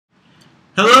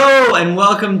Hello and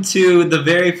welcome to the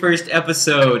very first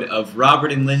episode of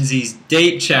Robert and Lindsay's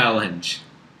Date Challenge.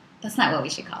 That's not what we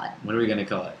should call it. What are we going to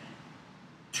call it?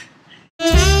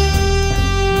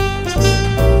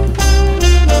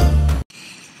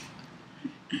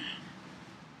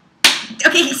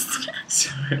 Okay.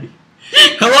 Sorry.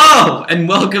 Hello and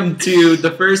welcome to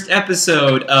the first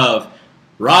episode of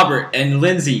Robert and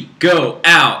Lindsay Go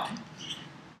Out.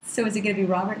 So is it going to be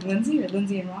Robert and Lindsay or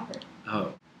Lindsay and Robert?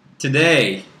 Oh.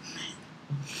 Today,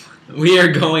 we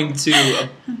are going to...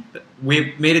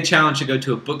 We've made a challenge to go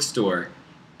to a bookstore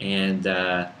and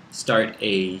start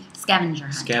a... Scavenger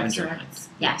hunt. Scavenger hunt.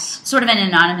 Yes. Sort of an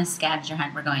anonymous scavenger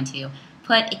hunt. We're going to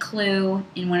put a clue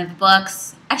in one of the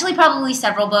books. Actually, probably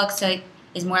several books, so it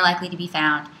is more likely to be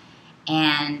found.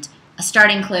 And a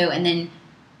starting clue, and then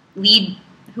lead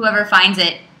whoever finds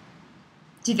it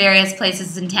to various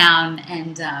places in town,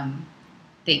 and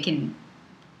they can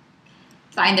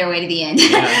find their way to the end.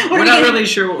 Yeah. We're not really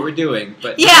sure what we're doing,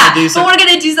 but yeah, but we're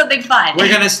going to do something fun. We're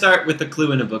going to start with the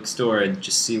clue in a bookstore and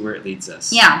just see where it leads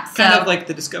us. Yeah. Kind of like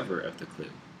the discoverer of the clue.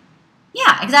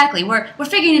 Yeah, exactly. We're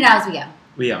figuring it out as we go.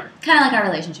 We are. Kind of like our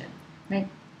relationship, right?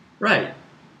 Right.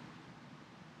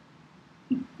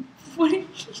 What are you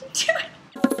doing?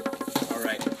 All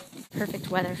right.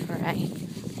 Perfect weather for a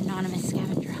anonymous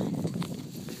scavenger hunt.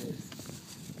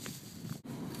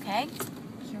 Okay,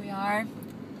 here we are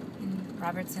in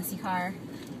Robert's messy car.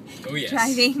 Oh yes.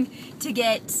 Driving to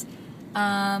get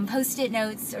Post-it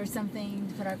notes or something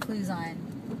to put our clues on,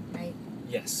 right?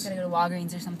 Yes. Gotta go to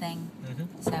Walgreens or something.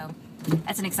 Mm-hmm. So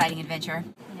that's an exciting adventure.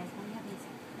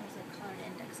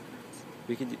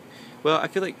 We could. Well, I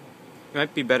feel like it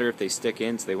might be better if they stick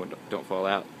in so they don't fall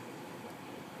out.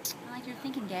 I like your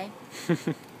thinking, Gay.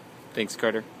 Thanks,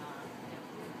 Carter.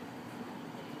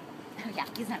 Oh yeah,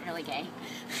 he's not really gay.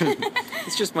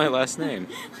 It's just my last name.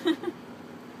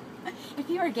 If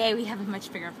you were gay, we'd have a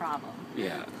much bigger problem.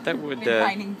 Yeah, that would. We've been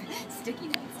finding sticky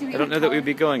notes. I don't know that we'd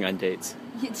be going on dates.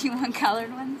 Do you want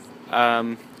colored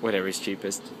ones? Whatever's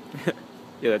cheapest.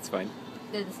 Yeah, that's fine.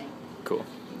 They're the same. Cool.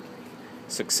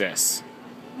 Success.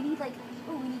 We need we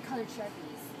need colored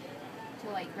Sharpies to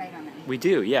write on them. We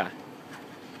do, yeah.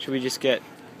 Should we just get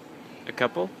a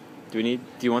couple? Do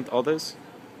you want all those?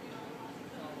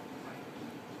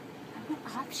 I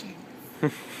want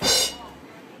options.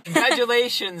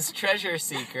 Congratulations, treasure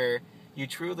seeker. You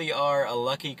truly are a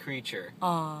lucky creature.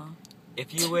 Aww.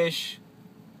 If you wish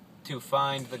to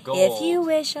find the gold... If you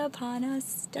wish upon a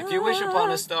star... If you wish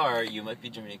upon a star, you might be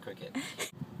Jiminy Cricket.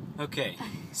 Okay,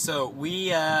 so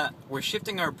we're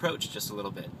shifting our approach just a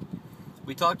little bit.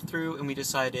 We talked through and we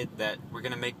decided that we're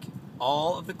going to make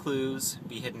all of the clues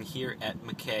be hidden here at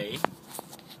McKay.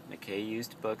 McKay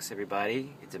Used Books,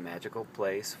 everybody. It's a magical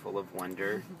place full of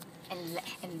wonder.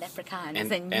 And leprechauns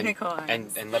and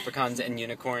unicorns. And leprechauns and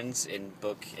unicorns in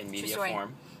book and media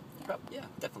form. Yeah,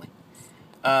 definitely.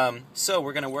 So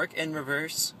we're going to work in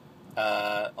reverse.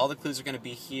 All the clues are going to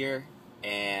be here,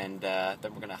 and then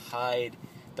we're going to hide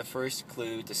the first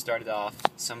clue to start it off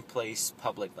someplace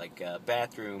public, like a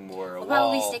bathroom or a wall. We'll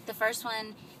probably stick the first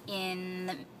one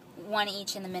one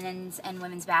each in the men's and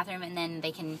women's bathroom, and then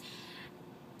they can,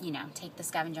 take the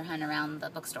scavenger hunt around the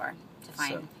bookstore to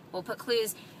find. So, we'll put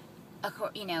clues,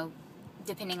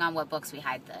 depending on what books we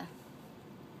hide the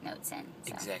notes in.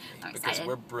 So exactly, because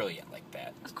we're brilliant like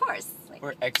that. Of course.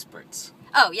 We're experts.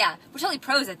 Oh, yeah. We're totally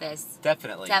pros at this.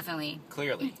 Definitely. Definitely.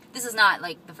 Clearly. This is not,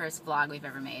 the first vlog we've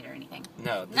ever made or anything.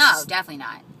 No. No, definitely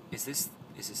not. Is this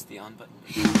the on button?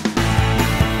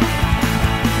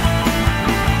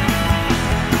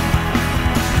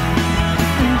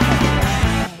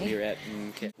 We're at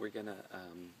MK. We're gonna,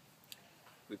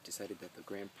 we've decided that the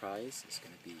grand prize is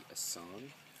gonna be a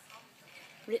song.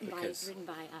 Written by us.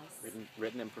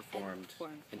 Written and performed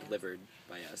and delivered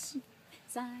by us.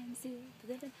 Signed, sealed,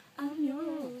 delivered, I'm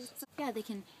yours. Yeah, they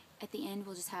can, at the end,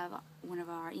 we'll just have one of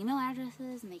our email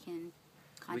addresses, and they can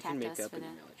contact us. We can make up for an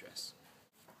email address.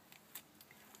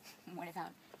 What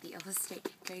about the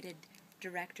illustrated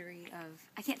directory of...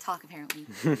 I can't talk, apparently.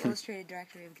 The illustrated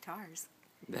directory of guitars.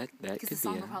 That could be because the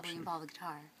song will probably involve a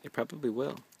guitar. It probably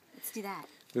will. Let's do that.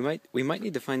 We might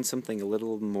need to find something a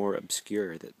little more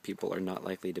obscure that people are not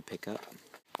likely to pick up.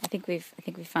 I think we've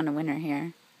found a winner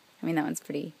here. I mean, that one's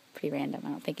pretty random. I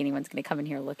don't think anyone's going to come in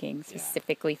here looking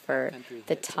specifically for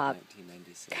the top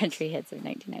country hits of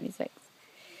 1996.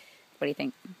 What do you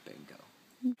think? Bingo.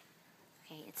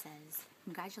 Okay, it says,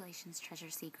 "Congratulations, treasure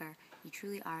seeker. You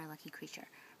truly are a lucky creature.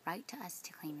 Write to us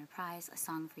to claim your prize. A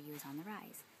song for you is on the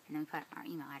rise." And then we put our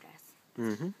email address.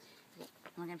 Mm-hmm. Okay,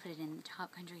 and we're going to put it in the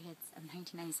top country hits of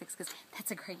 1996 because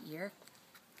that's a great year.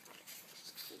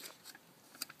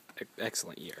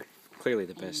 Excellent year. Clearly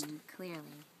the best And clearly.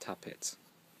 top hits.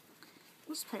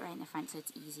 We'll just put it right in the front so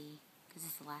it's easy, because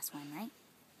it's the last one, right?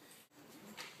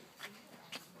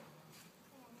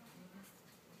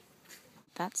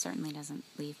 That certainly doesn't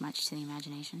leave much to the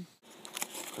imagination.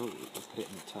 Oh, let's put it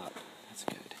in the top. That's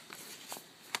good.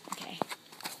 Okay.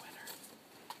 A winner.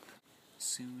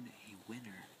 Soon a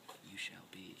winner you shall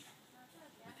be,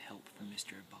 with help from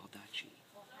Mr. Baldacci.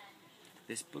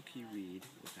 This book you read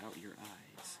without your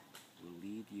eyes will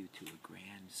lead you to a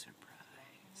grand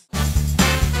surprise.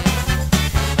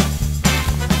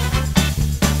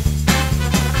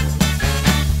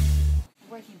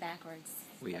 Working backwards.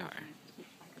 We are.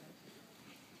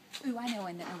 Ooh, I know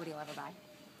one that nobody will ever buy.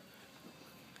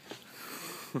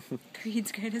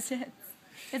 Creed's Greatest Hits.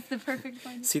 It's the perfect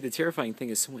one. See, the terrifying thing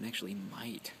is someone actually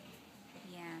might.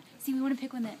 Yeah. See, we want to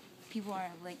pick one that people are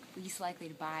like least likely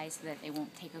to buy, so that they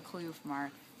won't take a clue from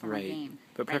our game.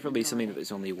 But Right, preferably and go something away. that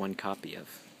there's only one copy of.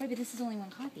 Right, but this is only one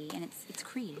copy, and it's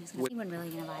Creed. Who's gonna, anyone really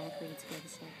gonna buy the Creed's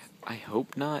Greatest Hits? I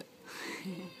hope not.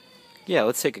 Yeah,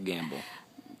 let's take a gamble.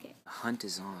 Okay. The hunt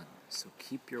is on, so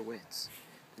keep your wits.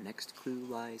 The next clue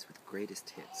lies with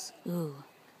greatest hits. Ooh.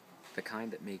 The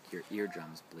kind that make your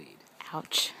eardrums bleed.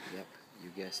 Ouch. Yep, you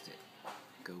guessed it.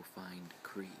 Go find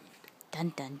Creed.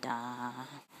 Dun dun dun.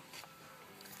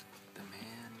 The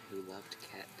man who loved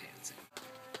cat dancing.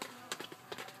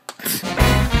 This is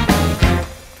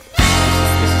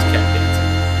cat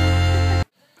dancing.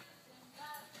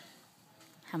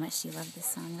 How much do you love this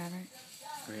song, Robert?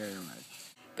 Very much.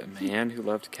 The man who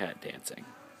loved cat dancing.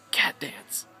 Cat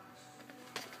dance.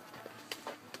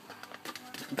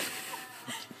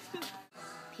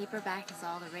 Paperback is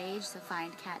all the rage, so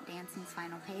find Cat Dancing's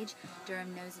final page.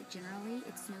 Durham knows it generally.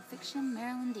 It's no fiction,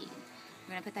 Maryland Dean.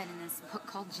 We're going to put that in this book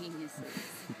called Geniuses.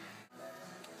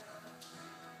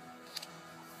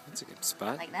 That's a good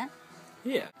spot. Like that?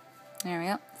 Yeah. There we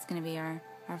go. It's going to be our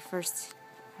first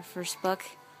book.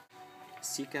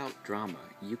 Seek out drama.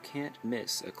 You can't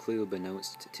miss a clue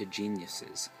beknownst to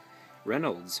geniuses.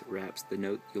 Reynolds raps the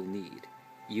note you'll need.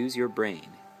 Use your brain.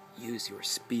 Use your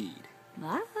speed.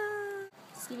 Ah.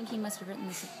 Stephen King must have written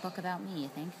this book about me, you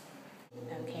think?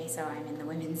 Okay, so I'm in the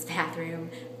women's bathroom,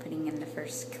 putting in the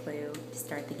first clue to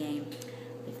start the game.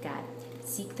 We've got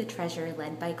seek the treasure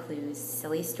led by clues.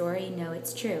 Silly story, no,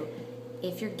 it's true.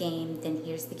 If you're game, then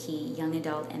here's the key, young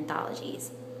adult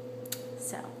anthologies.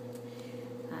 So,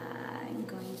 I'm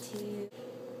going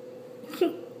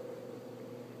to...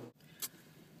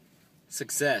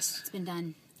 Success. It's been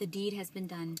done. The deed has been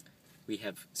done. We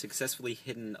have successfully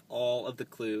hidden all of the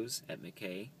clues at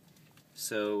McKay.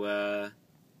 So,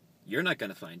 you're not going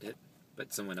to find it,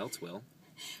 but someone else will.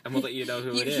 And we'll let you know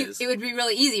who it is. It would be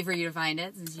really easy for you to find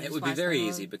it. Since you It would be very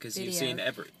easy because you've seen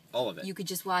all of it. You could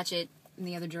just watch it in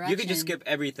the other direction. You could just skip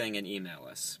everything and email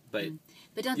us, but don't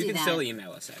do that. you can still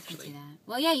email us, Don't actually. do that.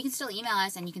 Well, yeah, you can still email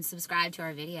us and you can subscribe to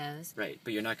our videos. Right,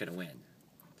 but you're not going to win.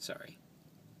 Sorry.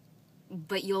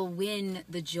 But you'll win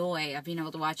the joy of being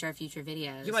able to watch our future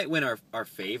videos. You might win our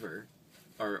favor,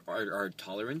 our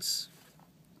tolerance.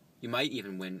 You might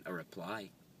even win a reply.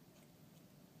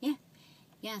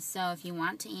 Yeah, so if you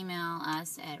want to email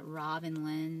us at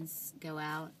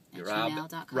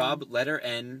RobNLindzGoOut@gmail.com. Rob, letter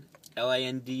N,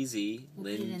 L-I-N-D-Z, We'll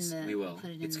put it in Linds. the- We will. we'll put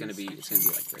it in It's the gonna be like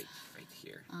description. right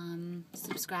here.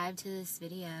 Subscribe to this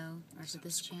video or to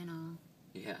this channel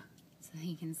Yeah. so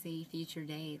you can see future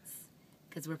dates.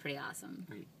 Because we're pretty awesome.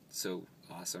 Right. So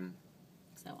awesome.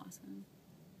 So awesome.